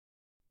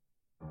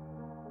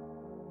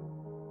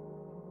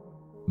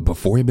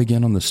Before we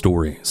begin on the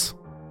stories,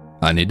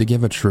 I need to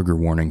give a trigger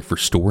warning for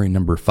story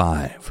number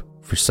 5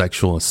 for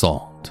sexual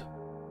assault.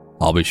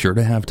 I'll be sure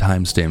to have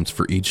timestamps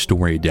for each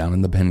story down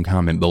in the pinned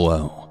comment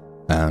below,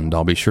 and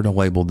I'll be sure to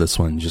label this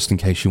one just in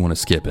case you want to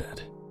skip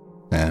it.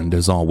 And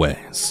as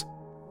always,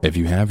 if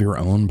you have your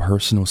own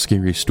personal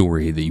scary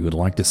story that you would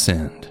like to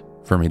send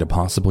for me to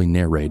possibly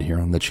narrate here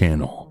on the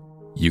channel,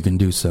 you can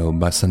do so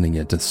by sending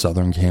it to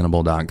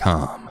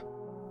southerncannibal.com.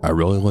 I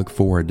really look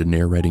forward to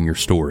narrating your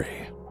story.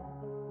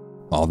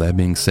 All that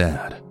being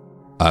said,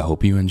 I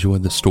hope you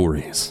enjoyed the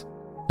stories,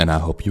 and I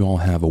hope you all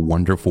have a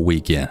wonderful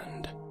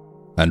weekend.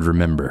 And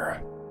remember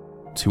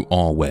to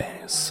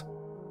always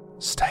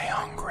stay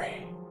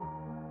hungry.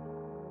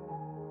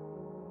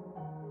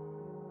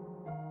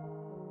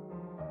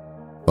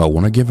 I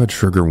want to give a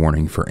trigger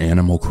warning for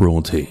animal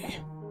cruelty.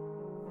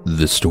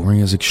 This story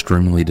is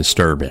extremely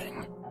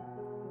disturbing.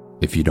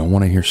 If you don't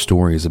want to hear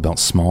stories about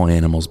small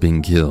animals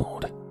being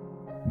killed,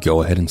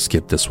 go ahead and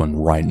skip this one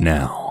right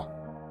now.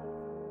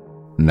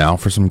 Now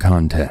for some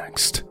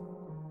context.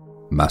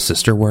 My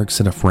sister works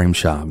at a frame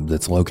shop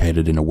that's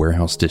located in a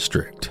warehouse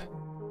district.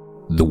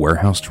 The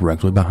warehouse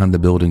directly behind the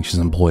building she's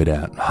employed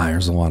at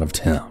hires a lot of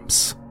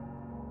temps.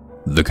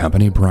 The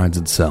company prides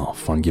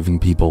itself on giving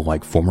people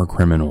like former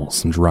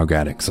criminals and drug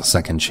addicts a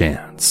second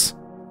chance.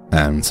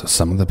 And so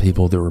some of the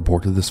people that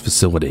report to this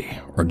facility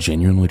are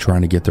genuinely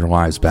trying to get their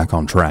lives back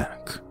on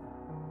track.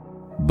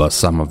 But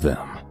some of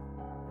them,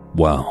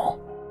 well,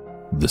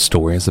 the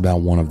story is about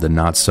one of the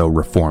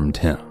not-so-reformed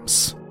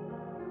temps.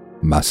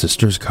 My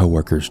sister's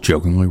coworkers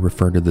jokingly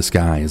referred to this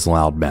guy as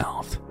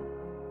Loudmouth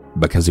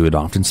because he would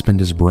often spend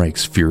his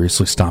breaks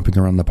furiously stomping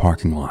around the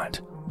parking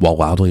lot while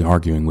loudly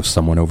arguing with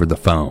someone over the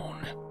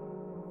phone.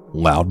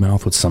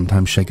 Loudmouth would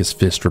sometimes shake his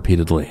fist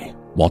repeatedly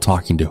while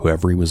talking to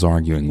whoever he was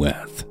arguing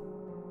with.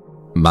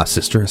 My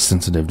sister is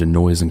sensitive to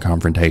noise and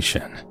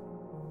confrontation,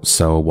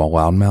 so while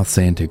Loudmouth's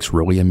antics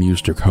really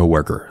amused her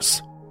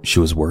coworkers, she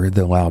was worried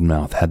that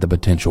Loudmouth had the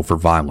potential for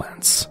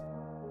violence.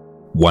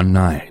 One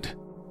night,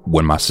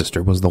 when my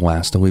sister was the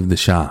last to leave the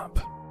shop,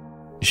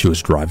 she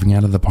was driving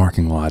out of the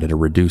parking lot at a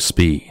reduced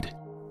speed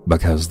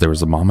because there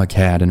was a mama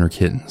cat and her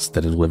kittens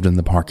that had lived in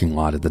the parking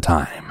lot at the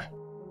time.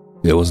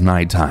 It was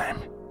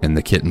nighttime, and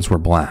the kittens were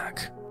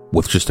black,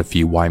 with just a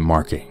few white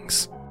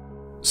markings,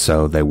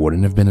 so they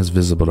wouldn't have been as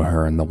visible to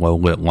her in the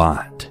low-lit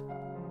lot.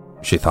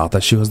 She thought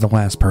that she was the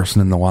last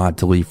person in the lot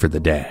to leave for the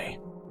day,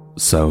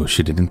 so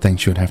she didn't think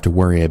she would have to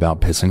worry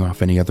about pissing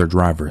off any other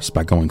drivers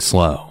by going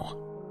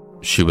slow.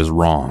 She was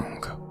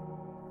wrong.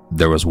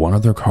 There was one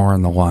other car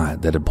in the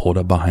lot that had pulled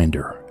up behind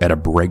her at a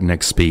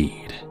breakneck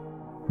speed.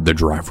 The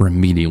driver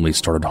immediately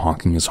started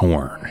honking his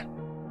horn.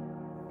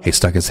 He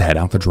stuck his head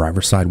out the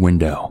driver's side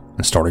window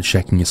and started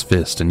shaking his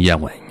fist and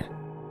yelling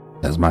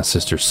as my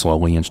sister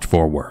slowly inched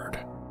forward.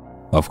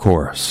 Of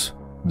course,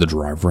 the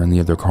driver in the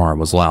other car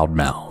was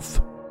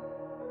Loudmouth.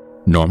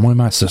 Normally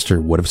my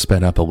sister would have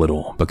sped up a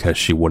little because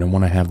she wouldn't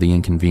want to have the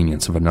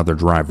inconvenience of another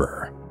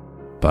driver,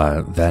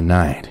 but that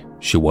night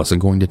she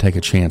wasn't going to take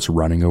a chance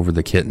running over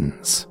the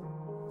kittens,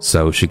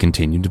 so she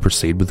continued to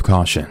proceed with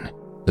caution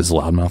as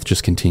Loudmouth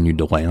just continued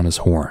to lay on his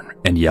horn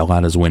and yell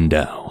out his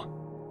window.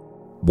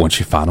 Once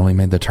she finally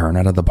made the turn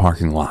out of the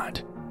parking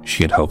lot,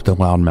 she had hoped that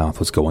Loudmouth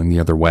was going the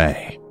other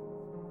way,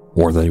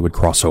 or that he would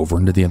cross over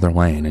into the other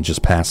lane and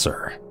just pass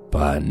her,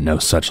 but no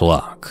such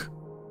luck.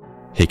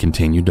 He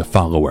continued to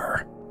follow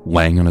her,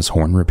 laying on his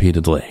horn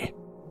repeatedly,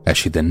 as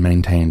she then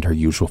maintained her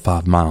usual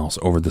 5 miles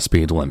over the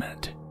speed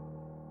limit.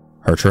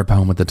 Her trip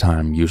home at the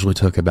time usually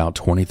took about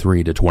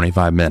 23 to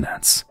 25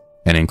 minutes,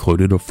 and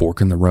included a fork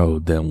in the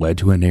road that led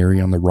to an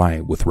area on the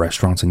right with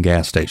restaurants and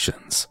gas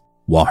stations,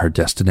 while her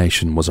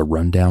destination was a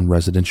rundown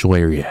residential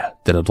area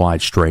that had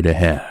lied straight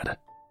ahead.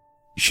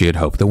 She had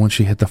hoped that when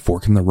she hit the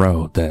fork in the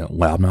road that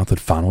Loudmouth would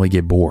finally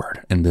get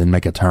bored and then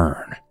make a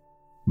turn,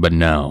 but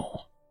no.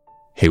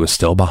 He was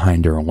still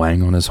behind her,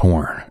 laying on his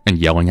horn and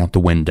yelling out the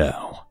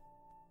window.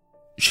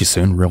 She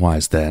soon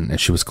realized that as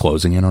she was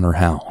closing in on her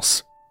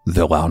house,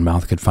 the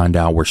Loudmouth could find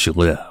out where she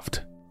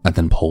lived and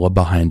then pull up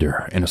behind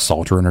her and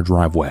assault her in her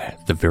driveway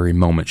the very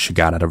moment she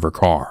got out of her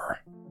car.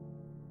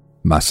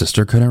 My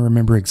sister couldn't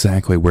remember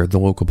exactly where the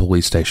local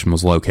police station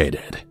was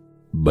located,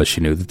 but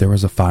she knew that there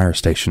was a fire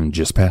station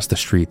just past the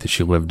street that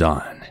she lived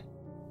on,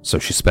 so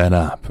she sped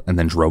up and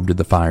then drove to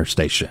the fire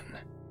station.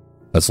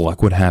 As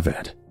luck would have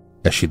it,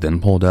 as she then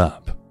pulled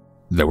up,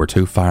 there were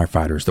 2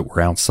 firefighters that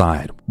were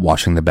outside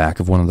washing the back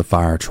of one of the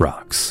fire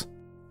trucks.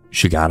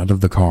 She got out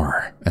of the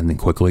car and then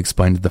quickly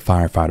explained to the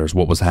firefighters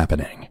what was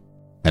happening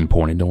and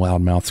pointed to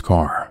Loudmouth's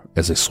car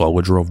as they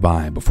slowly drove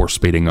by before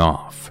speeding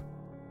off.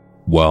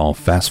 Well,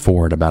 fast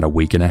forward about a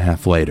week and a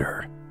half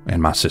later,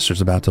 and my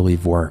sister's about to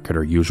leave work at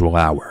her usual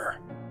hour.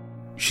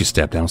 She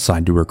stepped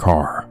outside to her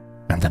car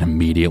and then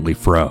immediately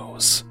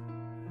froze.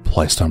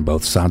 Placed on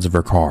both sides of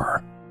her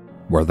car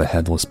were the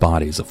headless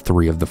bodies of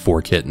 3 of the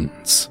 4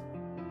 kittens.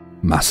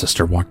 My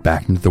sister walked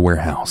back into the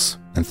warehouse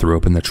and threw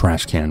open the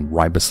trash can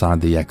right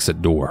beside the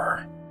exit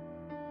door.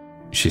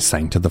 She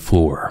sank to the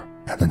floor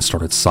and then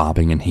started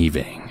sobbing and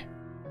heaving.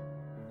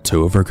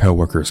 2 of her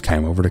coworkers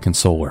came over to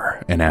console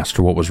her and asked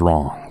her what was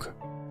wrong.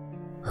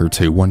 Her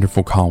 2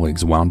 wonderful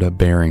colleagues wound up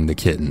burying the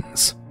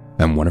kittens,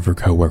 and one of her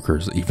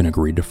coworkers even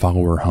agreed to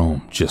follow her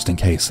home just in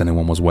case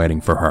anyone was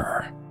waiting for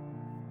her.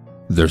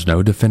 There's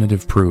no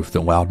definitive proof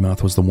that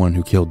Loudmouth was the one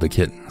who killed the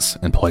kittens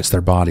and placed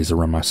their bodies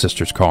around my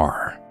sister's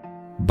car.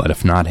 But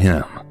if not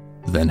him,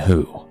 then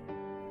who?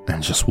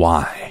 And just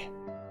why?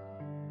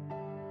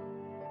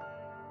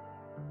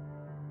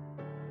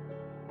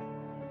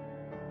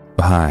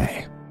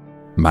 Hi,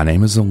 my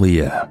name is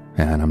Aaliyah,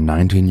 and I'm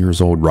 19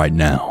 years old right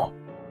now,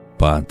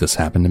 but this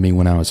happened to me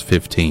when I was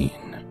 15.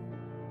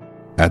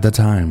 At the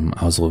time,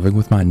 I was living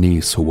with my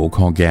niece, who we'll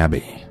call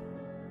Gabby.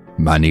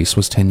 My niece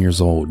was 10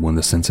 years old when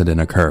this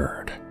incident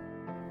occurred.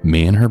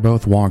 Me and her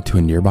both walked to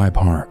a nearby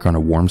park on a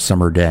warm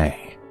summer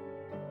day.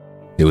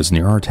 It was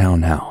near our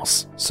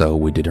townhouse, so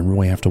we didn't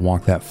really have to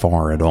walk that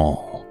far at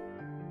all.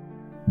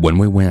 When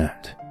we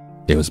went,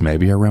 it was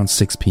maybe around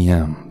 6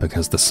 p.m.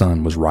 because the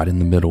sun was right in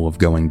the middle of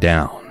going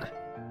down.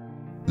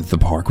 The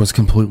park was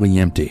completely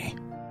empty,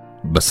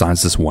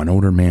 besides this one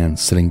older man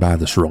sitting by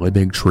this really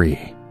big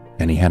tree,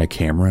 and he had a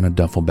camera and a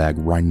duffel bag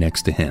right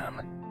next to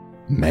him,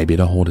 maybe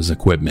to hold his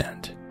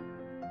equipment.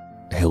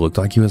 He looked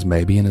like he was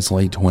maybe in his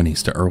late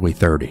 20s to early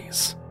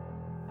 30s.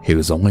 He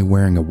was only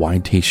wearing a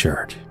white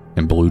t-shirt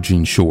and blue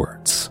jean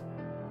shorts.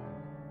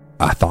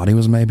 I thought he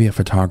was maybe a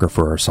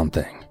photographer or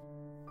something,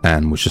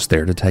 and was just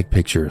there to take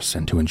pictures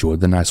and to enjoy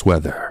the nice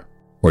weather,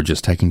 or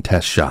just taking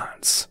test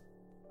shots.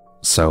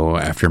 So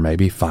after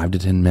maybe 5 to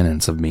 10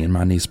 minutes of me and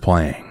my niece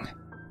playing,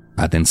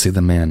 I then see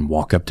the man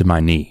walk up to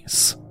my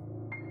niece.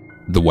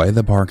 The way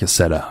the park is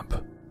set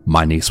up,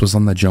 my niece was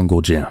on the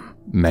jungle gym,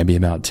 maybe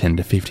about 10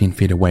 to 15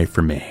 feet away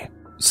from me,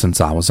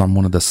 since I was on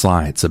one of the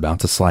slides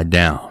about to slide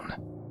down.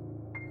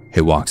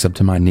 He walks up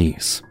to my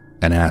niece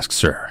and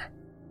asks her,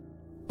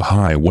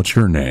 "Hi, what's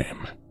your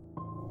name?"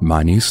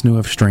 My niece knew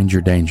of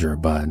stranger danger,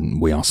 but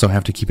we also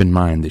have to keep in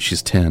mind that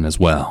she's 10 as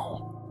well.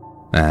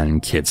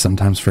 And kids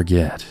sometimes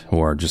forget,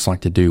 or just like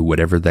to do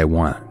whatever they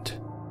want.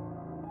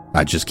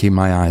 I just keep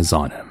my eyes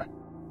on him,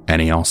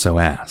 and he also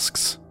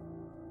asks,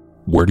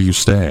 "Where do you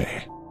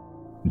stay?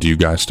 Do you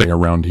guys stay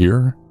around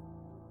here?"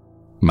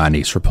 My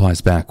niece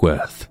replies back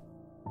with,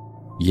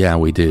 "Yeah,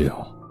 we do."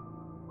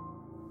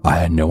 I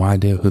had no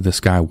idea who this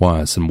guy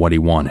was and what he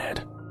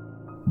wanted,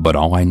 but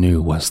all I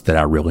knew was that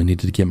I really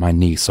needed to get my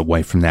niece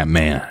away from that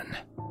man.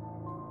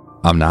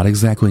 I'm not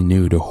exactly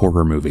new to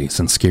horror movies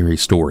and scary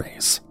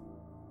stories.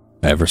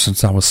 Ever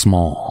since I was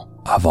small,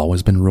 I've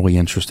always been really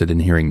interested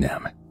in hearing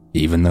them,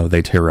 even though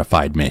they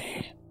terrified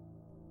me.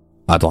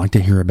 I'd like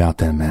to hear about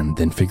them and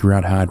then figure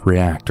out how I'd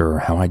react or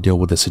how I'd deal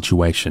with the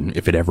situation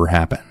if it ever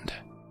happened.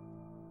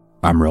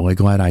 I'm really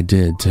glad I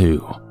did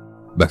too,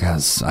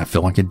 because I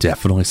feel like it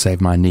definitely saved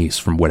my niece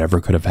from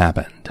whatever could have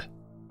happened.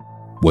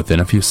 Within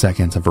a few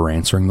seconds of her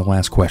answering the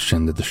last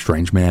question that the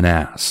strange man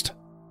asked,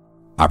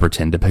 I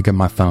pretend to pick up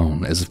my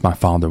phone as if my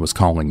father was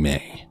calling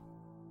me.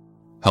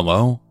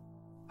 "Hello?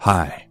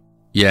 Hi.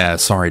 Yeah,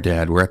 sorry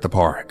Dad, we're at the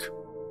park.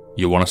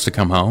 You want us to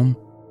come home?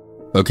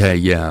 Okay,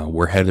 yeah,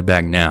 we're headed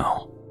back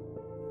now."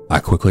 I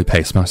quickly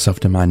paced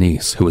myself to my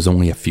niece, who was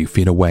only a few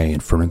feet away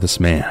in front of this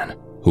man,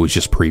 who was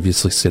just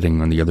previously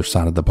sitting on the other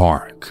side of the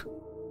park.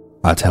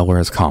 I tell her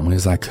as calmly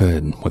as I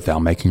could,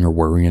 without making her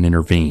worry and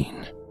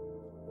intervene,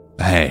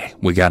 "Hey,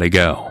 we gotta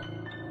go.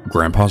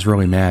 Grandpa's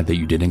really mad that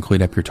you didn't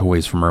clean up your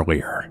toys from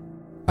earlier,"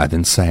 I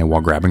then say while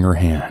grabbing her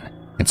hand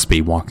and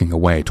speed walking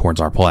away towards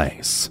our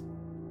place.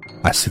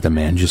 I see the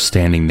man just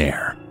standing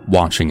there,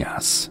 watching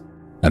us,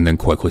 and then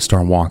quickly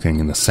start walking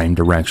in the same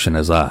direction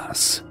as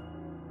us.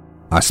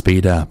 I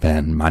speed up,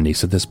 and my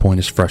niece at this point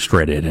is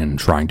frustrated and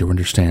trying to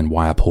understand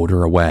why I pulled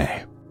her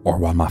away, or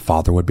why my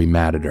father would be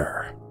mad at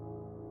her.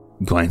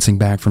 Glancing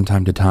back from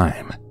time to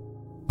time,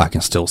 I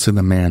can still see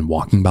the man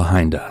walking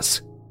behind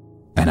us,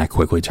 and I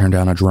quickly turn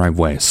down a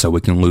driveway so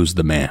we can lose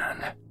the man.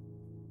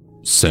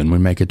 Soon we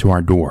make it to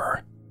our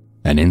door,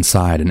 and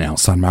inside and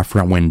outside my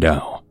front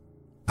window,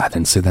 I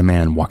then see the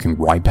man walking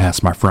right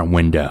past my front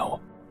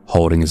window,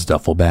 holding his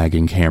duffel bag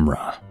and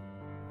camera.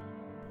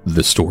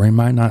 The story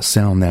might not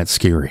sound that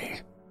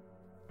scary,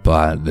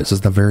 but this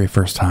is the very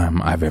first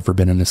time I've ever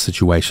been in a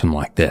situation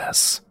like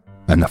this,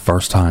 and the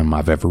first time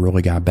I've ever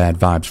really got bad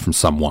vibes from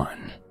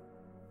someone.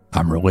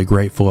 I'm really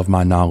grateful of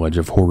my knowledge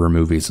of horror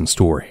movies and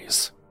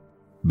stories,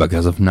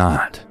 because if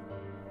not,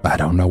 I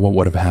don't know what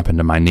would have happened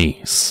to my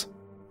niece.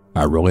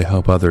 I really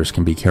hope others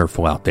can be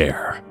careful out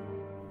there.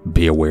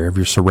 Be aware of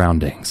your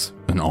surroundings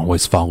and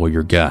always follow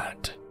your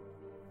gut.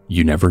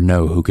 You never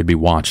know who could be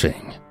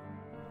watching.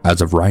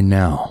 As of right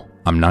now,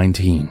 I'm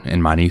 19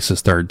 and my niece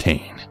is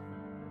 13,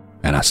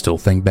 and I still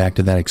think back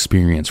to that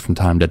experience from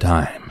time to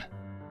time,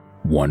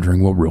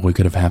 wondering what really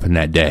could have happened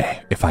that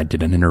day if I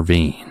didn't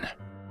intervene.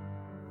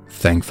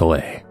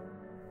 Thankfully,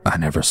 I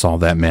never saw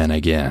that man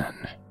again.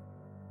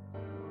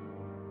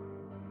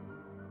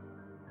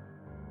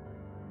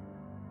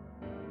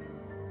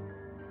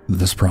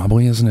 This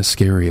probably isn't as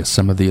scary as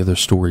some of the other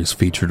stories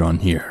featured on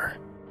here,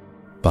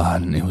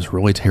 but it was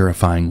really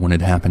terrifying when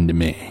it happened to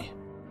me.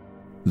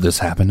 This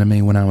happened to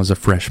me when I was a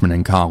freshman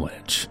in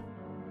college.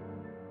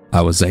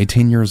 I was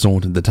 18 years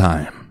old at the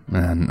time,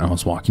 and I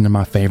was walking to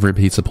my favorite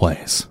pizza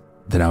place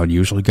that I would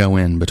usually go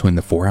in between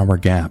the 4-hour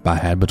gap I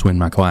had between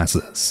my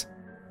classes.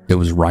 It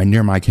was right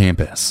near my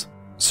campus,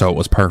 so it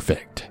was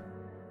perfect.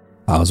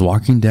 I was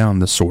walking down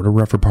the sort of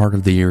rougher part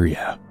of the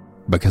area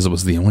because it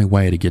was the only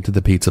way to get to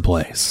the pizza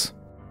place.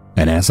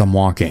 And as I'm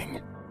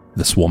walking,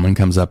 this woman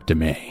comes up to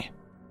me.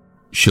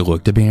 She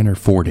looked to be in her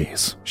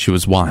 40s, she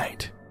was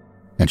white,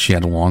 and she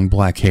had long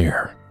black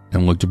hair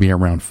and looked to be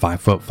around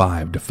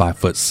 5'5" to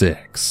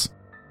 5'6".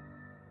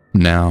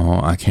 Now,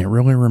 I can't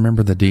really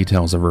remember the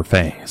details of her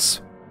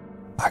face.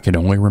 I could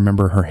only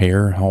remember her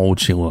hair, how old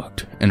she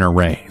looked, and her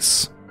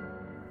race.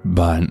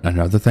 But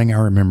another thing I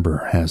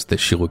remember is that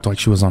she looked like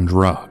she was on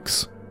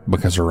drugs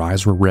because her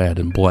eyes were red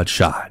and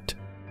bloodshot.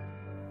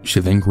 She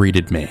then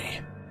greeted me.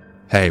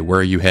 "Hey, where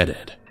are you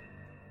headed?"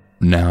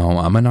 Now,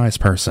 I'm a nice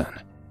person,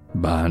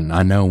 but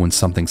I know when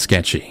something's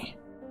sketchy.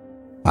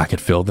 I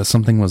could feel that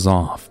something was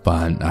off,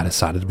 but I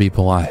decided to be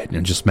polite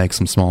and just make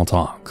some small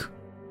talk.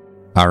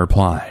 I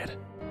replied,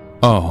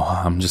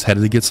 "Oh, I'm just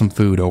headed to get some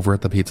food over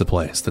at the pizza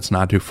place that's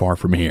not too far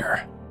from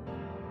here."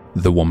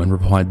 The woman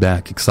replied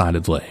back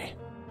excitedly,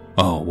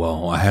 "Oh,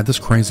 well, I had this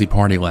crazy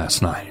party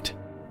last night.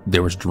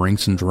 There was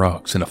drinks and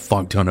drugs and a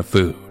fuck ton of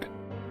food.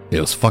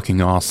 It was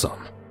fucking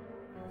awesome.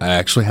 I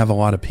actually have a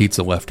lot of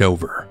pizza left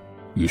over.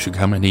 You should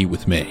come and eat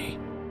with me."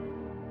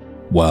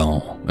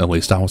 Well, at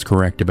least I was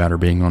correct about her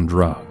being on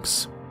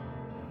drugs.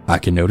 I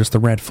could notice the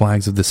red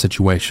flags of the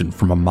situation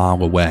from a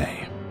mile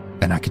away,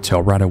 and I could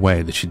tell right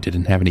away that she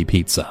didn't have any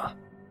pizza.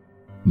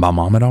 My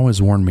mom had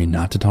always warned me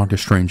not to talk to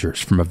strangers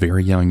from a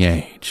very young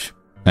age,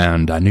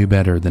 and I knew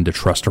better than to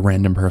trust a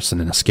random person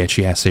in a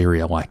sketchy-ass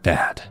area like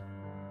that.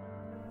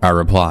 I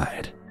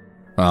replied,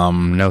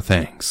 "No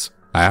thanks.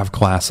 I have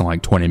class in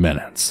like 20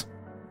 minutes.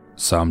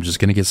 So I'm just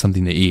gonna get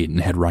something to eat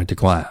and head right to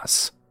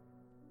class."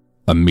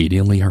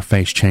 Immediately her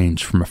face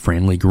changed from a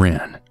friendly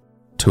grin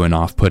to an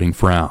off-putting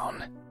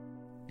frown.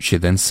 She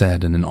then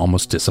said in an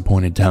almost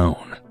disappointed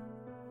tone,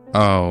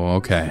 "Oh,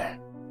 okay.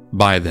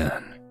 Bye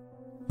then."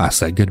 I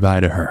said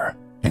goodbye to her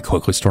and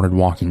quickly started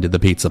walking to the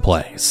pizza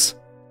place.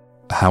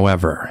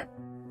 However,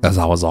 as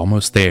I was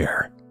almost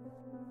there,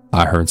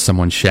 I heard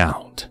someone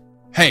shout,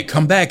 "Hey,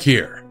 come back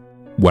here!"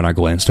 When I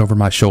glanced over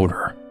my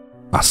shoulder,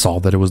 I saw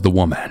that it was the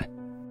woman,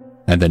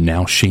 and that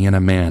now she and a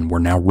man were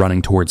now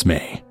running towards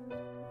me.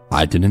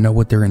 I didn't know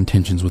what their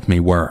intentions with me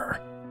were,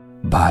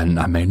 but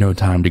I made no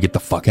time to get the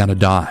fuck out of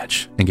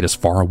Dodge and get as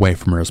far away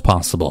from her as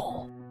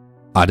possible.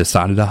 I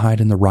decided to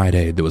hide in the Rite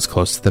Aid that was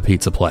close to the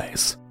pizza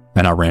place,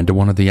 and I ran to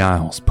one of the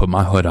aisles, put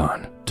my hood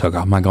on, took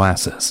off my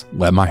glasses,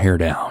 let my hair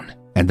down,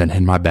 and then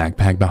hid my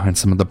backpack behind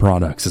some of the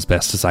products as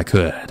best as I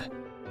could.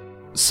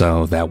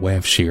 So that way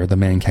if she or the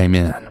man came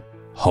in,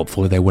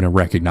 hopefully they wouldn't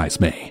recognize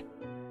me.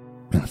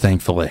 And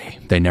thankfully,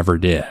 they never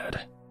did.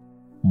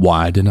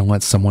 Why I didn't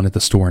let someone at the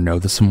store know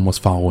that someone was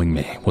following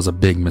me was a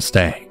big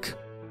mistake.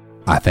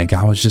 I think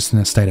I was just in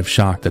a state of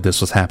shock that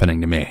this was happening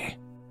to me,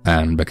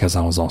 and because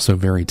I was also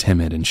very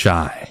timid and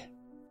shy.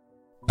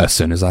 As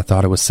soon as I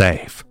thought it was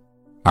safe,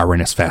 I ran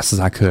as fast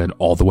as I could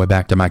all the way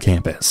back to my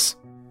campus,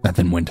 and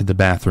then went to the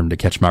bathroom to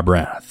catch my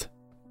breath.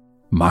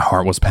 My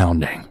heart was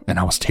pounding, and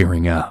I was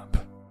tearing up.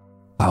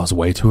 I was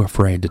way too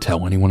afraid to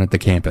tell anyone at the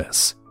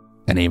campus,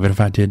 and even if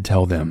I did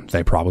tell them,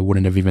 they probably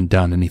wouldn't have even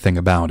done anything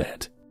about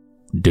it,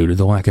 due to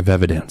the lack of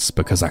evidence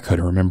because I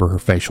couldn't remember her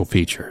facial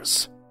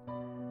features.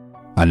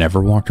 I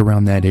never walked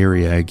around that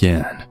area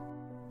again,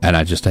 and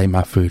I just ate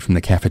my food from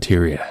the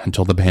cafeteria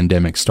until the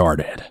pandemic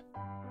started.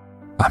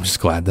 I'm just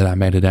glad that I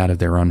made it out of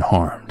there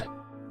unharmed,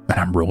 and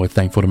I'm really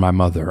thankful to my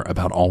mother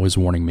about always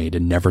warning me to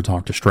never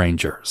talk to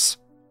strangers,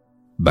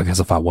 because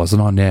if I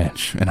wasn't on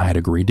edge and I had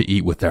agreed to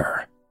eat with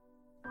her,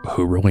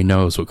 who really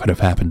knows what could have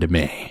happened to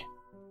me.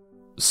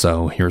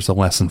 So here's a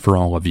lesson for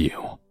all of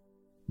you.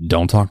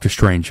 Don't talk to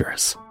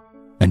strangers,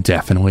 and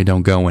definitely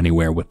don't go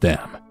anywhere with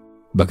them,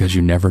 because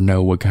you never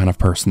know what kind of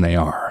person they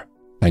are,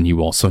 and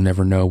you also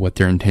never know what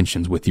their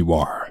intentions with you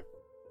are.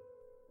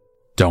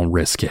 Don't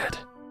risk it.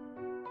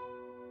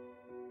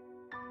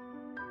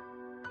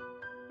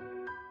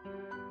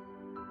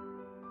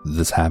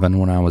 This happened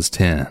when I was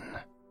 10.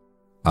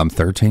 I'm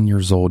 13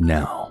 years old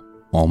now,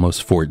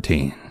 almost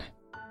 14.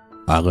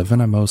 I live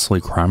in a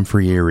mostly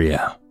crime-free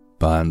area,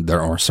 but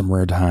there are some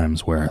rare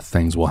times where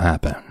things will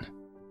happen.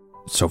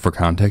 So for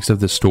context of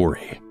this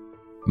story,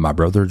 my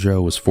brother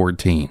Joe was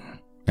 14,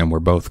 and we're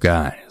both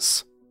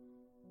guys.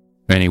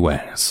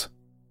 Anyways,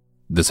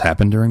 this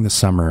happened during the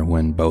summer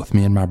when both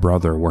me and my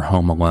brother were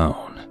home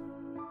alone.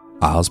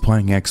 I was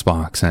playing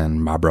Xbox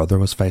and my brother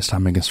was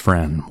FaceTiming his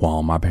friend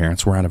while my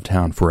parents were out of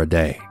town for a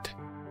date.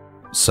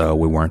 So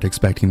we weren't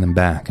expecting them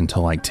back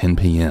until like 10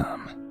 p.m.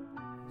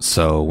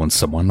 So when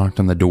someone knocked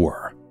on the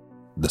door,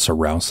 this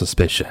aroused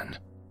suspicion,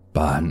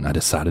 but I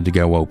decided to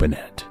go open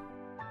it.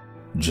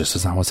 Just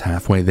as I was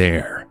halfway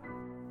there,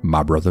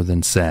 my brother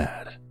then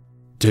said,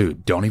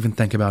 "Dude, don't even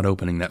think about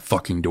opening that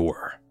fucking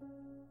door."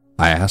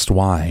 I asked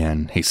why,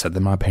 and he said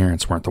that my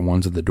parents weren't the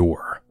ones at the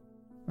door.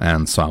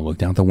 And so I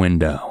looked out the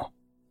window,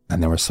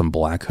 and there was some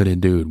black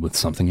hooded dude with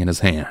something in his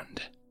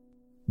hand.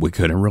 We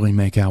couldn't really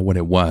make out what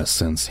it was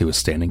since he was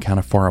standing kind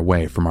of far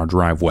away from our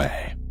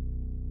driveway.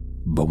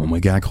 But when we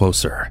got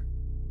closer,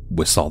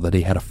 we saw that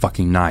he had a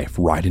fucking knife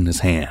right in his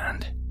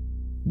hand.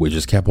 We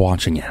just kept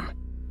watching him,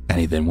 and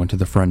he then went to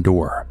the front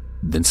door,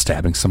 then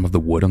stabbing some of the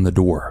wood on the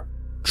door,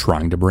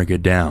 trying to break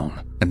it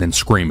down, and then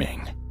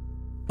screaming,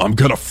 "I'm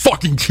gonna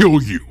fucking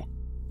kill you!"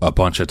 a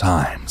bunch of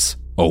times,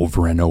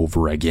 over and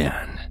over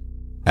again.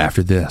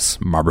 After this,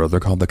 my brother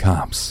called the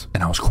cops,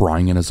 and I was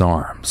crying in his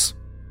arms.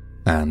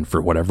 And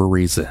for whatever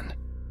reason,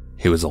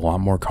 he was a lot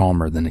more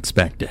calmer than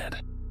expected.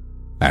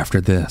 After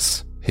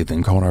this, he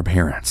then called our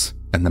parents,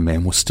 and the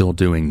man was still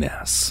doing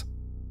this.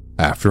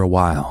 After a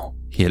while,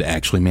 he had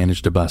actually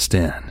managed to bust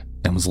in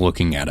and was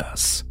looking at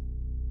us.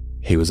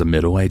 He was a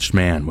middle-aged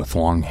man with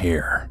long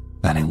hair,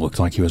 and he looked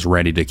like he was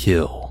ready to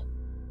kill.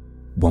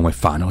 When we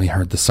finally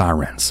heard the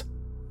sirens,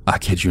 I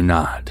kid you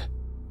not,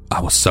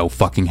 I was so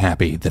fucking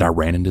happy that I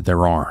ran into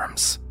their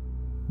arms.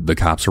 The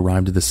cops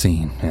arrived at the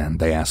scene, and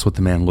they asked what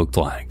the man looked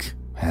like,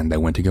 and they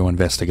went to go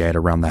investigate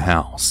around the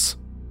house.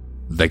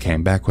 They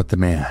came back with the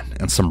man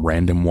and some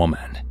random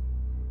woman.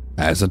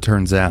 As it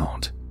turns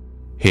out,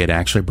 he had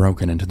actually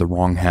broken into the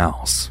wrong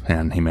house,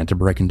 and he meant to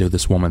break into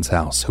this woman's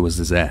house who was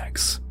his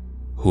ex,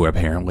 who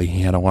apparently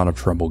he had a lot of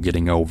trouble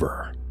getting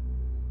over.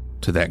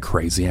 To that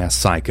crazy-ass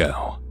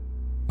psycho,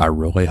 I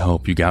really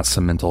hope you got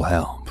some mental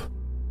help,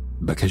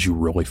 because you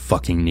really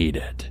fucking need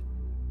it.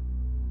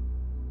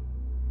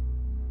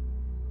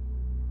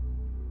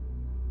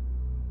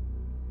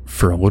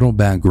 For a little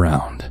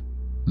background,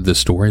 the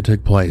story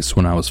took place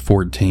when I was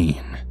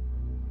 14.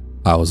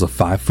 I was a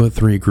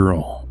 5'3"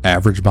 girl,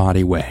 average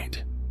body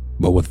weight,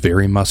 but with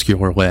very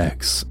muscular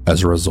legs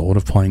as a result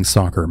of playing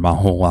soccer my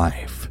whole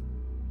life.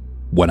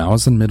 When I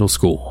was in middle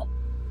school,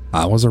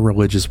 I was a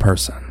religious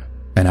person,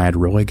 and I had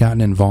really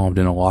gotten involved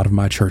in a lot of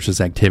my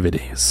church's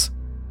activities.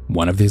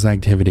 One of these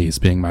activities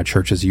being my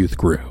church's youth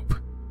group.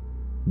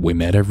 We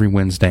met every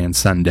Wednesday and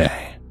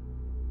Sunday.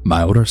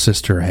 My older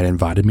sister had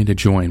invited me to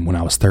join when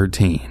I was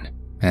 13,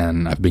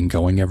 and I've been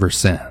going ever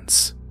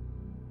since.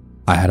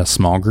 I had a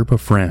small group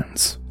of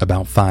friends,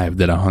 about 5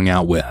 that I hung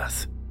out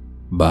with,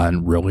 but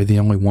really the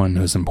only one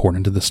who's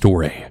important to the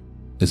story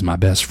is my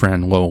best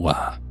friend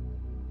Lola.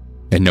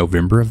 In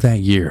November of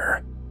that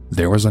year,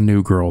 there was a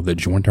new girl that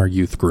joined our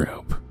youth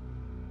group.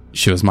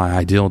 She was my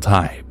ideal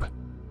type,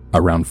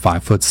 around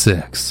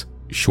 5'6",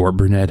 short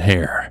brunette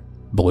hair,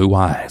 blue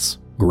eyes,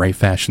 gray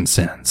fashion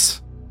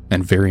sense,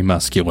 and very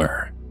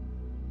muscular.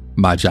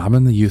 My job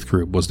in the youth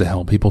group was to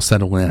help people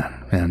settle in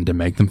and to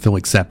make them feel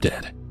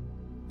accepted,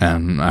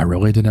 and I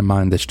really didn't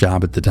mind this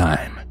job at the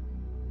time.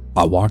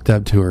 I walked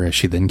up to her as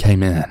she then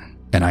came in,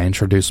 and I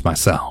introduced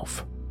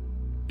myself.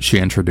 She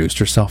introduced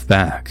herself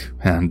back,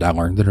 and I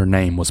learned that her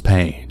name was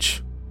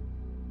Paige.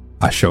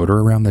 I showed her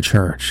around the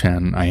church,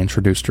 and I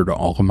introduced her to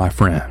all of my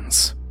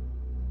friends.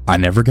 I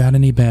never got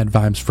any bad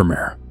vibes from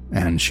her,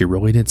 and she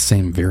really did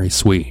seem very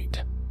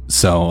sweet,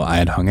 so I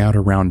had hung out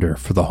around her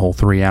for the whole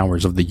 3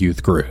 hours of the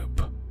youth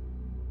group.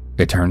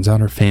 It turns out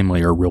her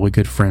family are really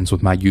good friends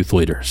with my youth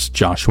leaders,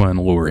 Joshua and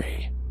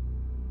Lori.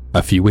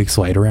 A few weeks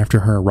later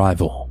after her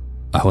arrival,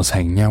 I was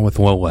hanging out with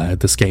Lola at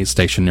the skate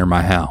station near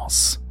my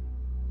house.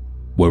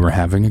 We were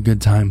having a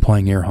good time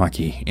playing air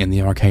hockey in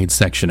the arcade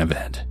section of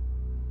it.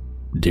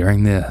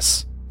 During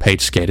this,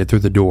 Paige skated through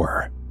the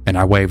door, and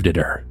I waved at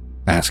her,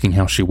 asking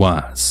how she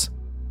was.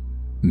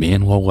 Me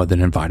and Lola then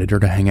invited her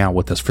to hang out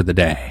with us for the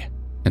day,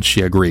 and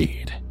she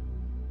agreed.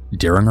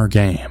 During our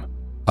game,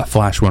 a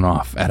flash went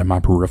off out of my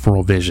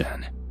peripheral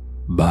vision,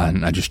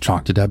 but I just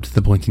chalked it up to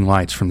the blinking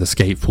lights from the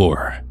skate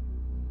floor.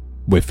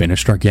 We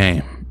finished our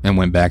game and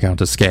went back out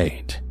to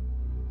skate.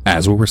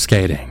 As we were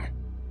skating,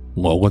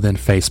 Lola then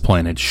face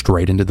planted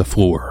straight into the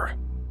floor.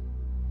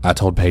 I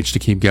told Paige to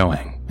keep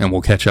going and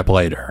we'll catch up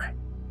later.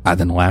 I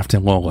then laughed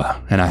at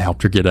Lola and I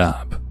helped her get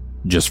up,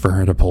 just for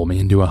her to pull me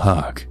into a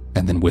hug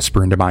and then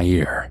whisper into my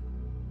ear,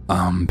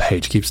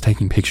 Paige keeps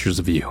taking pictures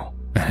of you,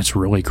 and it's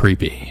really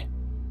creepy.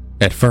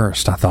 At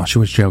first, I thought she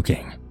was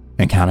joking,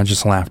 and kinda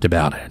just laughed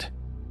about it.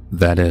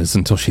 That is,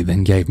 until she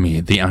then gave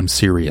me the I'm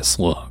serious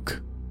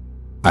look.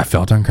 I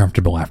felt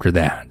uncomfortable after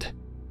that,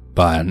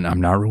 but I'm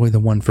not really the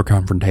one for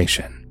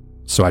confrontation,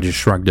 so I just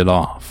shrugged it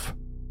off.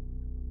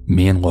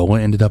 Me and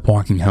Lola ended up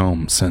walking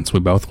home since we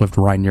both lived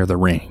right near the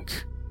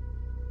rink.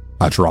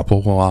 I dropped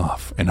Lola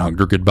off and hugged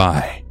her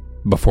goodbye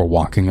before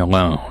walking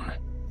alone.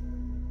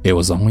 It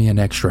was only an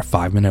extra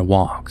 5-minute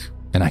walk,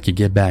 and I could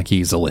get back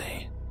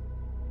easily.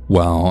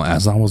 Well,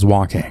 as I was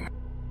walking,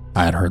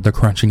 I had heard the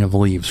crunching of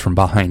leaves from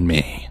behind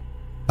me.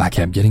 I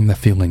kept getting the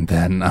feeling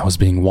that I was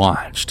being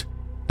watched,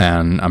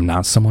 and I'm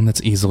not someone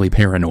that's easily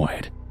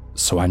paranoid,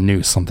 so I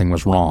knew something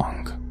was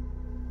wrong.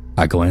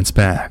 I glanced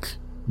back,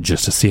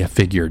 just to see a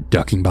figure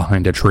ducking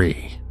behind a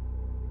tree.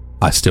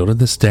 I still to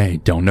this day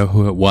don't know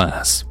who it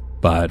was,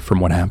 but from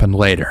what happened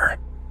later,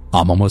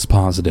 I'm almost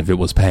positive it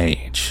was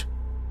Paige.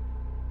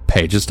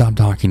 Paige had stopped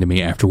talking to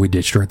me after we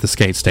ditched her at the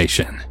skate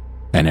station,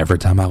 and every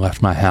time I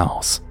left my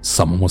house,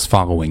 someone was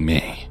following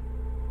me.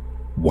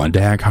 One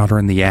day I caught her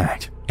in the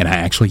act, and I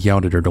actually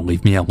yelled at her to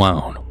leave me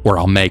alone or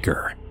I'll make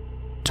her,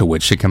 to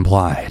which she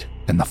complied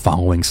and the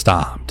following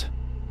stopped.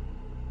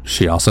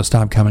 She also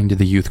stopped coming to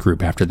the youth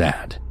group after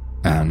that,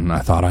 and I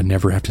thought I'd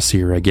never have to see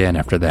her again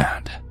after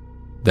that.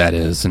 That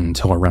is,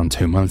 until around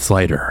 2 months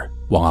later,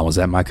 while I was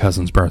at my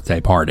cousin's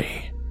birthday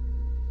party.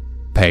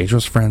 Paige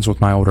was friends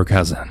with my older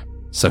cousin,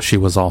 so she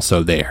was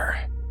also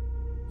there.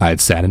 I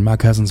had sat in my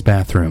cousin's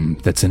bathroom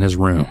that's in his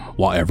room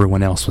while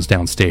everyone else was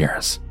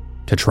downstairs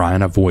to try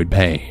and avoid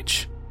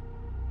Paige.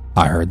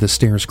 I heard the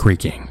stairs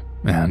creaking,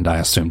 and I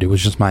assumed it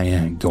was just my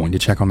aunt going to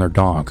check on their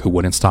dog who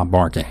wouldn't stop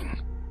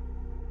barking.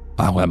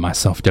 I let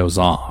myself doze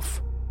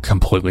off,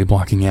 completely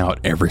blocking out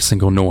every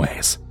single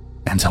noise,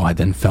 until I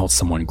then felt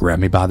someone grab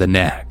me by the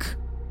neck.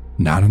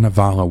 Not in a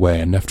violent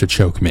way enough to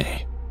choke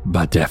me,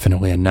 but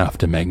definitely enough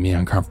to make me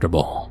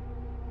uncomfortable.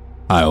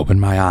 I opened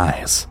my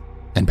eyes,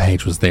 and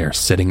Paige was there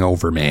sitting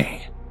over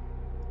me.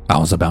 I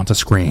was about to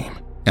scream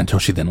until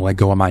she then let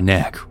go of my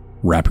neck,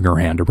 wrapping her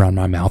hand around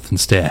my mouth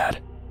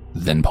instead,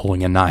 then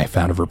pulling a knife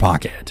out of her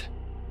pocket.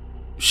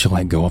 She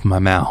let go of my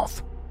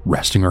mouth,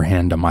 resting her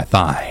hand on my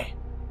thigh.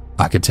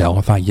 I could tell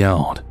if I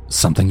yelled,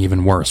 something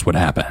even worse would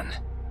happen.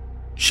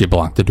 She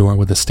blocked the door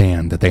with a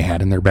stand that they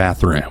had in their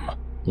bathroom,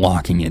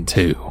 locking it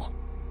too.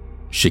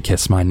 She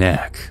kissed my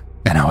neck,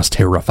 and I was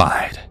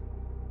terrified.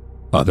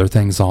 Other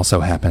things also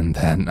happened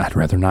that I'd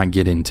rather not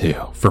get into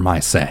for my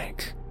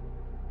sake.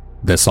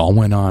 This all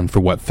went on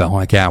for what felt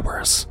like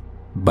hours,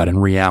 but in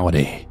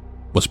reality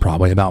was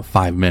probably about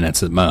 5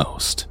 minutes at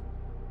most.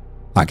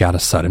 I got a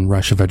sudden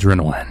rush of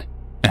adrenaline,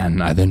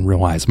 and I then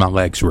realized my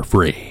legs were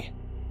free.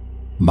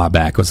 My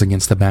back was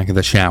against the back of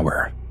the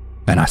shower,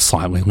 and I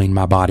slightly leaned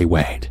my body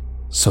weight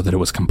so that it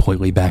was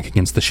completely back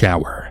against the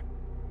shower.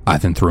 I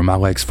then threw my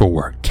legs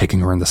forward, kicking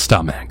her in the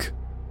stomach.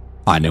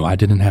 I knew I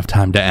didn't have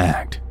time to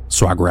act,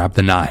 so I grabbed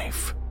the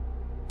knife.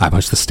 I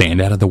pushed the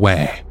stand out of the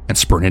way and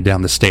sprinted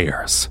down the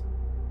stairs.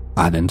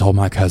 I then told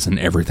my cousin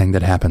everything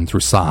that happened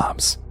through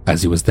sobs,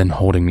 as he was then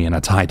holding me in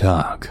a tight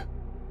hug.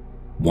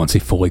 Once he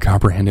fully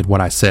comprehended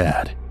what I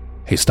said,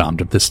 he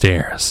stomped up the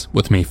stairs,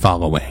 with me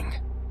following.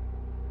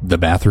 The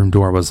bathroom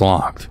door was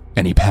locked,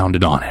 and he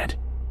pounded on it,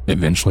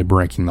 eventually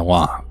breaking the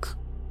lock.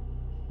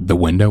 The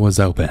window was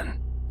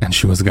open, and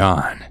she was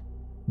gone,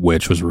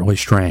 which was really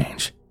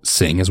strange,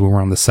 seeing as we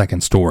were on the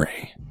second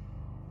story.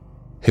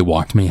 He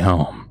walked me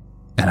home,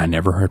 and I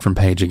never heard from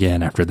Paige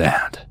again after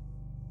that.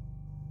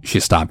 She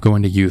stopped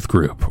going to youth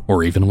group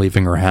or even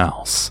leaving her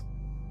house.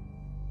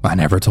 I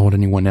never told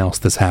anyone else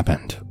this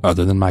happened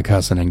other than my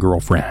cousin and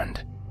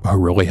girlfriend, who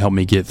really helped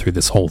me get through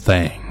this whole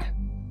thing.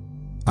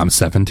 I'm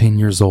 17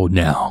 years old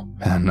now,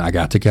 and I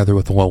got together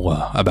with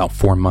Lola about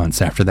 4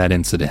 months after that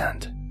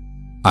incident.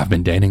 I've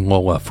been dating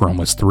Lola for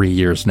almost 3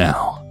 years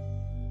now.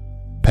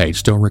 Paige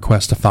still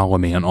requests to follow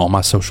me on all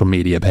my social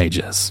media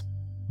pages,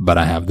 but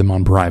I have them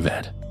on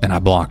private, and I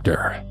blocked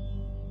her.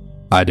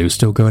 I do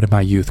still go to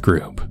my youth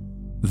group,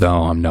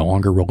 though I'm no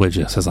longer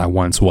religious as I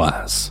once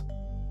was.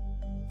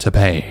 To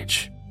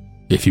Paige,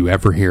 if you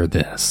ever hear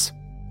this,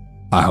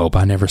 I hope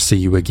I never see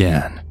you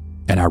again,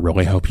 and I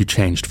really hope you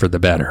changed for the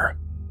better,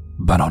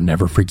 but I'll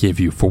never forgive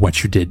you for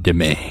what you did to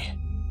me.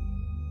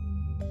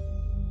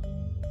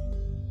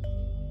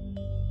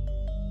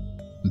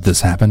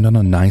 This happened on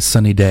a nice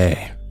sunny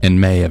day in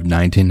May of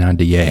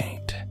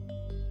 1998.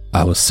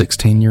 I was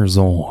 16 years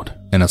old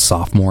and a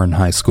sophomore in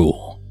high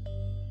school.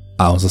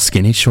 I was a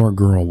skinny short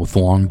girl with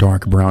long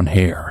dark brown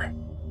hair.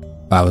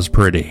 I was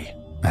pretty,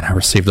 and I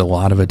received a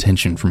lot of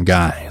attention from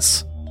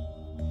guys.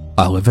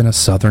 I live in a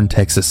southern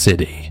Texas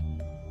city.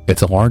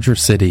 It's a larger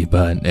city,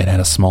 but it had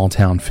a small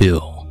town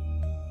feel.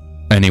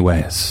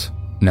 Anyways,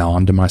 now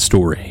on to my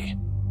story.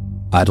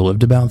 I'd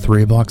lived about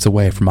 3 blocks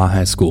away from my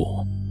high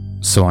school,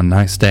 so on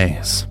nice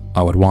days,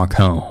 I would walk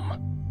home.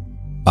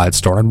 I'd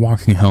started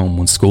walking home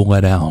when school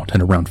let out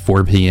at around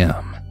 4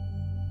 p.m.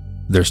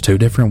 There's 2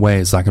 different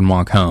ways I can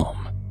walk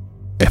home.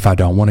 If I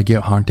don't want to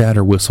get honked at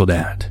or whistled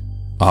at,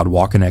 I'd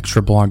walk an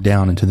extra block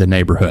down into the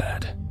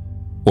neighborhood.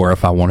 Or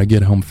if I want to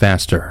get home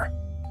faster,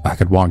 I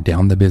could walk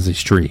down the busy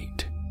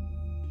street.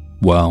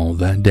 Well,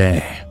 that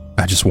day,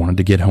 I just wanted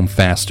to get home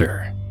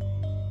faster.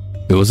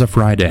 It was a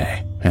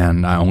Friday,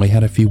 and I only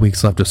had a few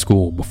weeks left of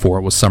school before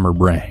it was summer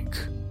break.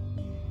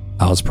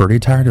 I was pretty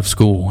tired of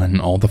school and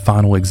all the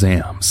final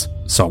exams,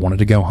 so I wanted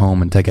to go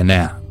home and take a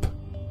nap.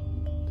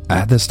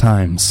 At this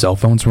time, cell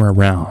phones were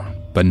around,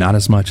 but not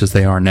as much as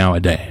they are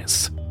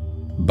nowadays.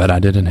 But I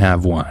didn't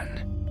have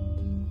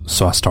one.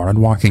 So I started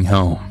walking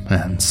home,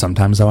 and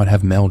sometimes I would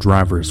have male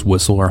drivers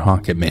whistle or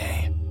honk at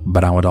me,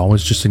 but I would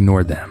always just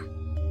ignore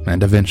them,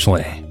 and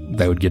eventually,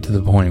 they would get to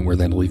the point where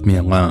they'd leave me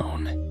alone.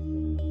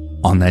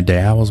 On that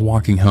day I was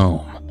walking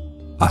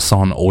home, I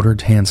saw an older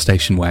tan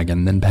station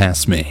wagon then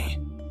pass me.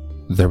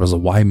 There was a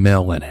white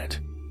male in it,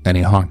 and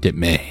he honked at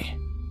me.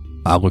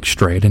 I looked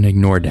straight and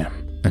ignored him,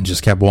 and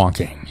just kept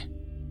walking.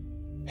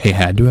 He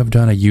had to have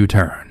done a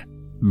U-turn,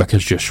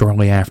 because just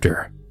shortly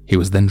after, he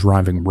was then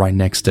driving right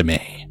next to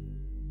me.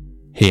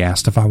 He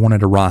asked if I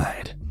wanted a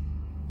ride.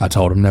 I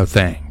told him no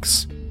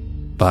thanks,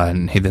 but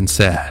he then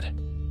said,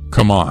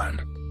 "Come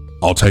on,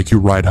 I'll take you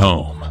right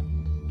home."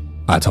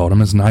 I told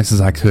him as nice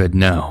as I could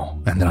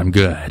no, and that I'm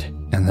good,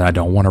 and that I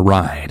don't want to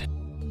ride.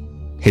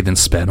 He then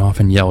sped off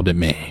and yelled at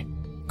me,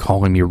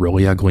 calling me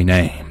really ugly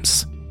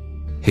names.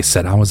 He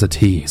said I was a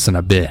tease and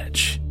a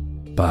bitch,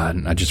 but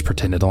I just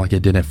pretended like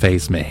it didn't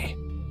faze me,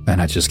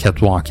 and I just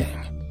kept walking.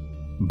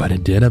 But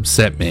it did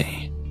upset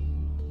me.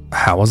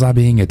 How was I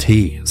being a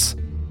tease?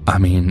 I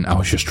mean, I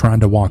was just trying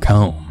to walk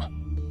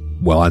home.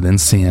 Well, I then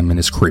see him in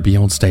his creepy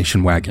old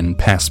station wagon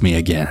pass me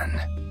again.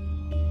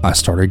 I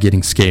started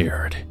getting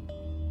scared.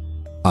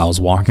 I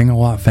was walking a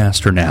lot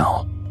faster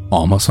now,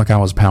 almost like I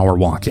was power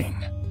walking.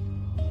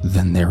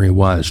 Then there he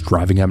was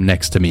driving up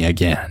next to me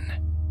again.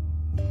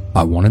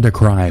 I wanted to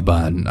cry,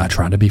 but I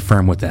tried to be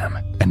firm with him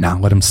and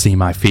not let him see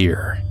my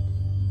fear.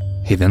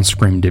 He then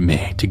screamed at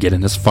me to get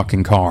in his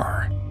fucking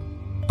car.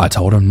 I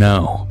told him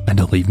no and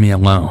to leave me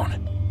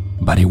alone,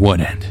 but he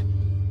wouldn't.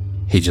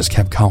 He just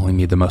kept calling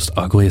me the most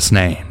ugliest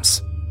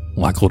names,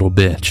 like little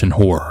bitch and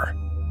whore.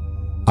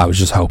 I was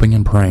just hoping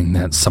and praying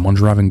that someone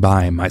driving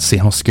by might see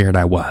how scared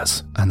I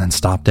was and then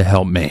stop to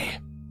help me.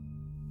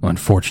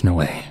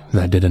 Unfortunately,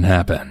 that didn't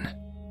happen.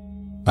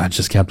 I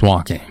just kept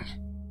walking.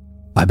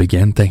 I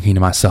began thinking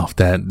to myself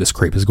that this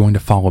creep is going to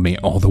follow me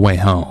all the way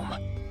home.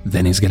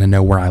 Then he's going to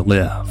know where I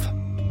live.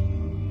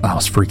 I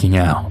was freaking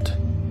out.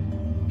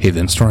 He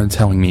then started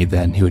telling me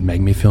that he would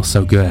make me feel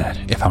so good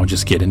if I would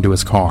just get into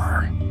his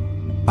car.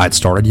 I'd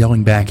started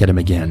yelling back at him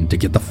again to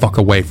get the fuck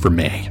away from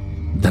me,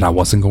 that I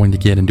wasn't going to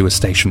get into his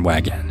station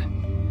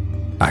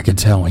wagon. I could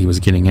tell he was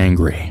getting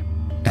angry,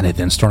 and he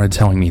then started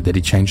telling me that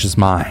he changed his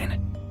mind,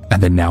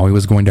 and that now he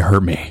was going to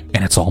hurt me,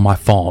 and it's all my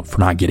fault for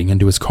not getting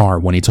into his car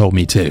when he told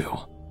me to.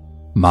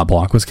 My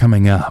block was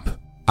coming up.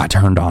 I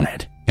turned on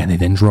it, and he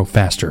then drove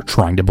faster,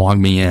 trying to block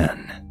me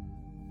in.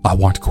 I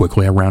walked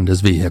quickly around his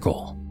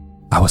vehicle.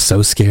 I was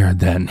so scared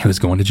that he was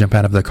going to jump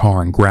out of the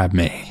car and grab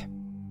me.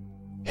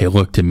 He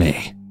looked at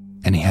me,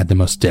 and he had the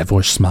most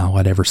devilish smile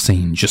I'd ever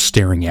seen just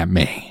staring at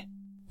me.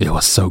 It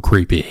was so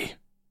creepy.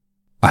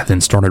 I then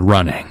started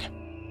running.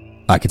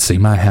 I could see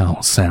my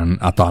house, and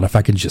I thought if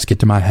I could just get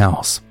to my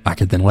house, I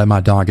could then let my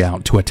dog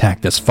out to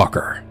attack this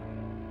fucker.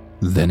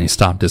 Then he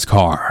stopped his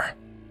car.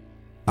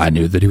 I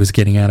knew that he was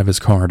getting out of his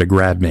car to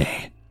grab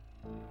me.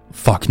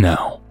 Fuck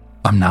no,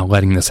 I'm not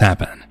letting this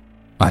happen,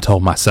 I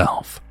told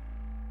myself.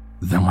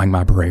 Then like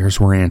my prayers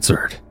were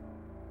answered.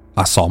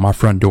 I saw my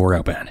front door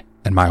open,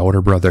 and my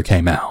older brother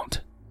came out.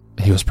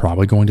 He was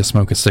probably going to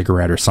smoke a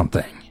cigarette or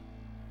something.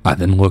 I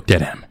then looked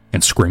at him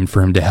and screamed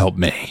for him to help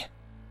me.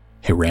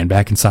 He ran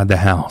back inside the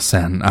house,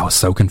 and I was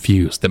so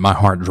confused that my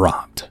heart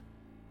dropped.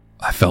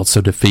 I felt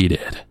so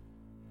defeated.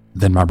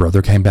 Then my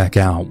brother came back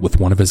out with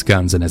one of his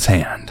guns in his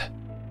hand.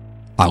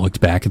 I looked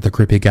back at the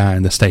creepy guy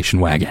in the station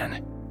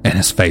wagon, and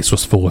his face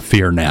was full of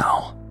fear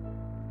now.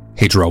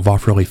 He drove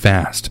off really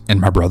fast, and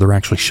my brother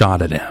actually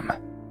shot at him.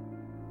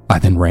 I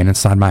then ran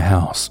inside my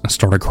house and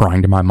started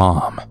crying to my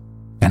mom,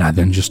 and I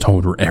then just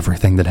told her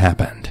everything that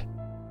happened.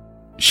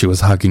 She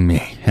was hugging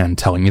me and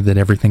telling me that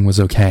everything was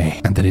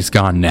okay and that he's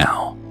gone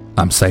now.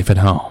 I'm safe at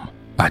home.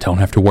 I don't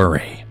have to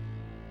worry.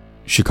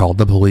 She called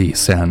the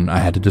police, and I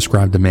had to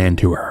describe the man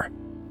to her,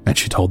 and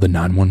she told the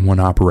 911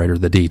 operator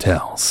the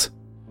details.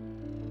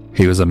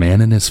 He was a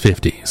man in his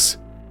 50s.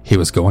 He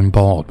was going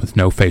bald with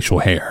no facial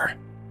hair.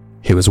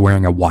 He was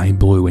wearing a white,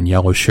 blue, and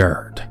yellow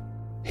shirt.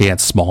 He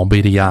had small,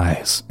 beady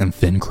eyes and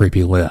thin,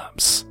 creepy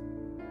lips.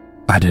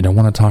 I didn't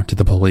want to talk to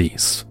the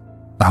police.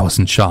 I was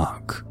in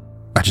shock.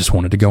 I just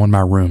wanted to go in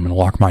my room and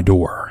lock my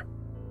door.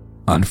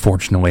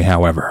 Unfortunately,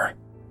 however,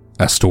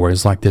 as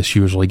stories like this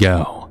usually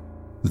go,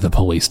 the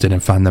police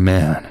didn't find the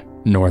man,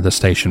 nor the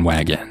station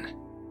wagon.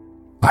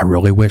 I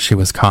really wish he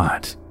was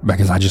caught,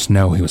 because I just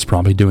know he was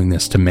probably doing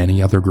this to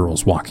many other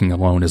girls walking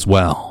alone as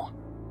well.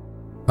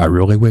 I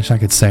really wish I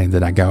could say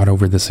that I got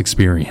over this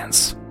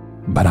experience,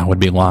 but I would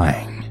be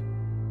lying.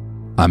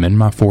 I'm in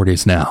my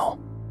 40s now,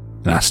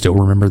 and I still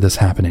remember this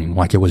happening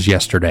like it was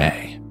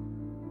yesterday.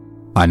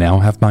 I now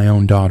have my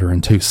own daughter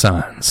and 2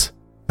 sons,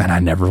 and I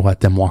never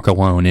let them walk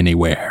alone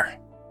anywhere.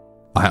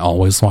 I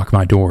always lock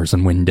my doors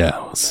and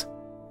windows.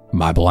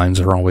 My blinds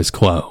are always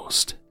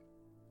closed.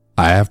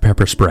 I have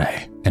pepper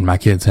spray, and my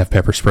kids have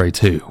pepper spray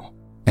too,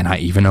 and I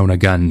even own a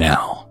gun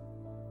now.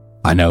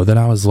 I know that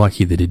I was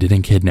lucky that he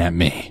didn't kidnap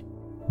me,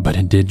 but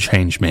it did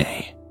change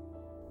me.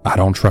 I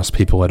don't trust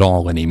people at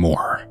all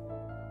anymore.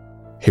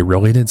 He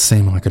really did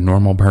seem like a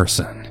normal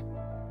person.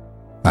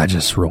 I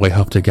just really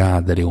hope to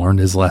God that he learned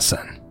his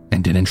lesson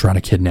and didn't try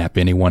to kidnap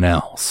anyone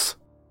else.